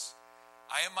says this: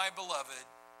 I am my beloved,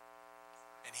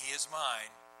 and he is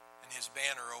mine, and his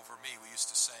banner over me, we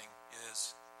used to sing,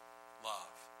 is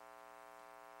love.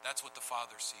 That's what the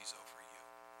Father sees over you.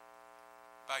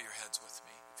 Bow your heads with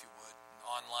me, if you would.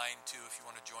 And online, too, if you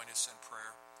want to join us in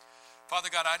prayer. Father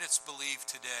God, I just believe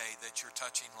today that you're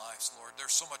touching lives, Lord.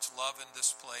 There's so much love in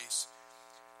this place.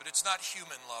 But it's not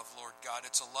human love, Lord God.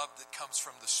 It's a love that comes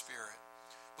from the Spirit.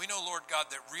 We know, Lord God,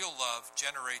 that real love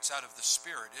generates out of the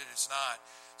Spirit. It is not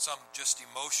some just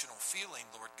emotional feeling,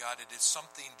 Lord God. It is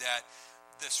something that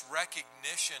this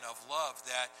recognition of love,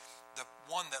 that the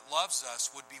one that loves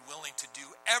us would be willing to do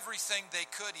everything they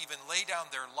could, even lay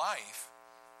down their life,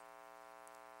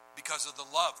 because of the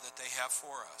love that they have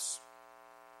for us.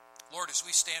 Lord, as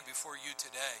we stand before you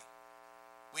today,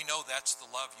 we know that's the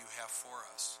love you have for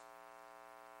us.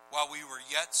 While we were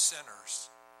yet sinners,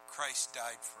 Christ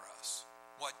died for us.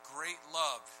 What great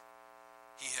love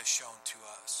he has shown to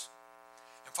us.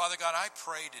 And Father God, I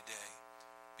pray today,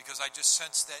 because I just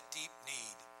sense that deep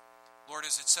need. Lord,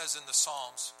 as it says in the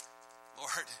Psalms,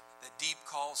 Lord, that deep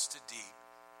calls to deep.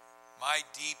 My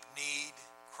deep need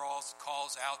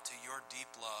calls out to your deep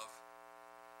love.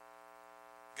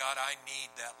 God, I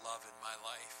need that love in my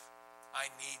life.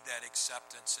 I need that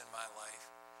acceptance in my life.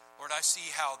 Lord, I see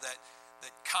how that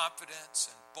confidence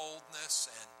and boldness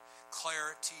and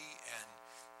clarity and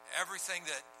everything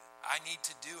that I need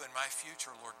to do in my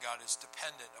future, Lord God, is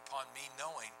dependent upon me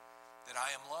knowing that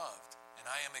I am loved and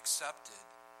I am accepted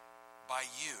by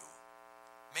you.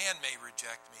 Man may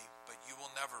reject me, but you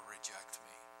will never reject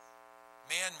me.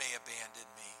 Man may abandon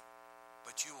me,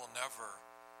 but you will never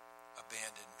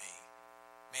abandon me.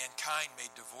 Mankind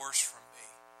may divorce from me,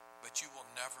 but you will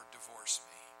never divorce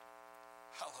me.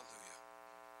 Hallelujah.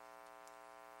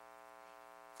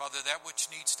 Father, that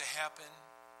which needs to happen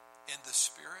in the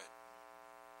spirit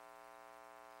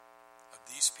of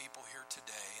these people here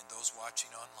today and those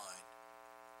watching online,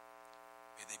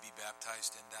 may they be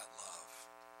baptized in that love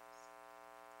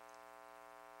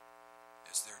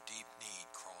as their deep need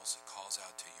calls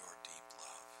out to your deep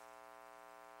love.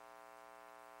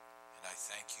 And I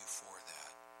thank you for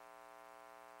that.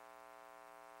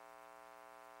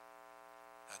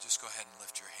 Now just go ahead and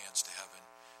lift your hands to heaven.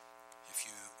 If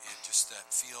you just that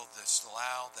feel this,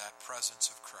 allow that presence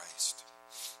of Christ,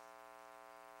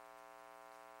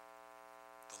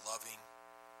 the loving.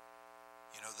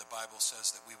 You know, the Bible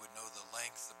says that we would know the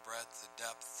length, the breadth, the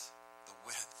depth, the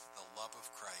width, the love of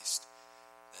Christ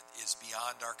that is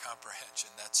beyond our comprehension.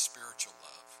 That's spiritual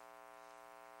love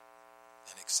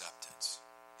and acceptance.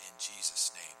 In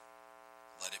Jesus' name,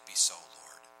 let it be so,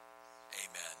 Lord.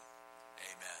 Amen.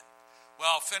 Amen.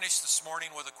 Well, I'll finish this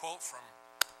morning with a quote from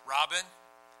Robin,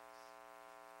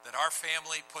 that our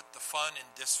family put the fun in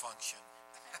dysfunction.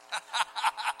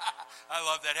 I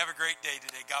love that. Have a great day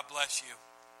today. God bless you.